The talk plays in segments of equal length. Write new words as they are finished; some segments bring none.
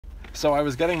So I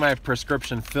was getting my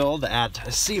prescription filled at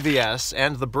CVS,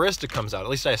 and the barista comes out. At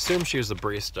least I assume she was the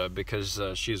barista because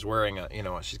she's wearing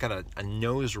she's got a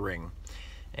nose ring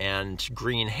and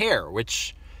green hair,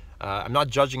 which I'm not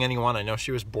judging anyone. I know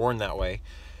she was born that way.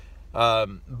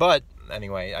 But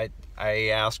anyway, I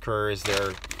asked her, is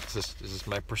this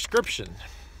my prescription?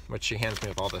 Which she hands me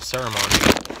with all the ceremony.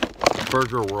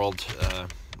 Burger World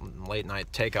late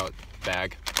night takeout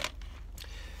bag.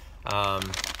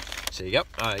 So, yep,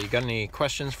 you got any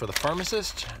questions for the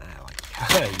pharmacist? And I'm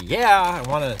like, yeah, I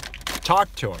want to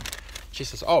talk to him. She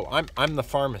says, oh, I'm the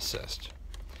pharmacist.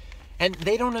 And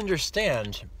they don't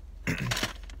understand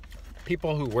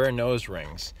people who wear nose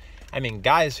rings. I mean,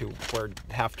 guys who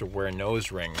have to wear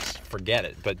nose rings, forget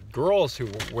it. But girls who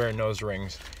wear nose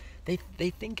rings, they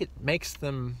think it makes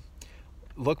them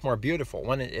look more beautiful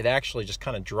when it actually just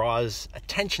kind of draws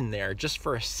attention there just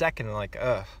for a second, like,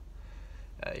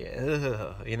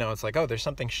 it's like, oh, there's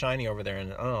something shiny over there,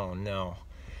 and oh no.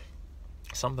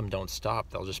 Some of them don't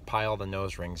stop. They'll just pile the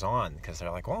nose rings on because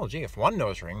they're like, well, gee, if one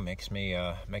nose ring makes me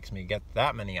get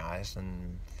that many eyes,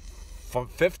 and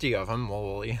 50 of them,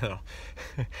 well,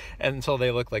 and until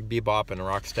they look like Bebop and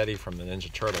Rocksteady from the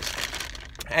Ninja Turtles.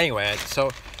 Anyway,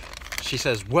 so she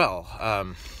says, well,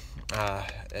 I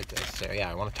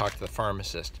want to talk to the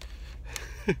pharmacist.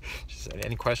 She said,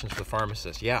 any questions for the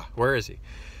pharmacist? Yeah, where is he?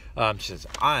 She says,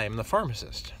 I'm the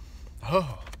pharmacist.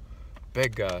 Oh,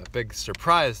 big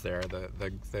surprise there.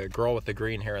 The girl with the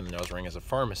green hair and the nose ring is a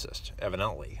pharmacist,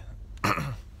 evidently.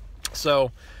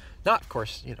 So, not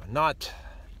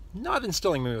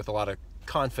instilling me with a lot of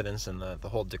confidence in the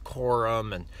whole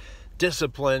decorum and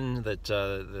discipline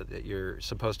that you're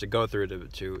supposed to go through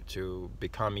to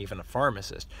become even a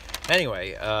pharmacist.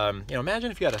 Anyway,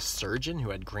 imagine if you had a surgeon who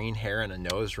had green hair and a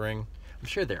nose ring. I'm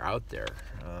sure they're out there.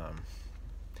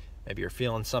 Maybe you're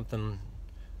feeling something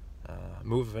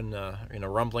moving,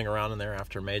 rumbling around in there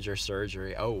after major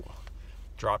surgery. Oh,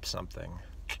 dropped something.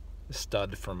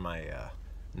 Stud from my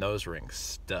nose ring.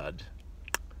 Stud.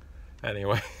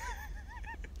 Anyway.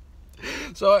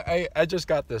 So I just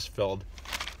got this filled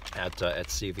at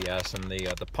CVS, and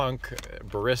the punk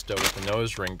barista with the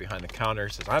nose ring behind the counter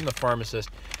says, I'm the pharmacist.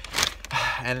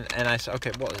 And I said,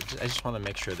 okay, well, I just want to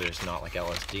make sure there's not like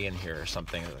LSD in here or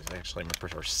something. It's actually,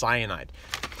 or cyanide.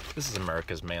 This is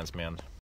America's man's man.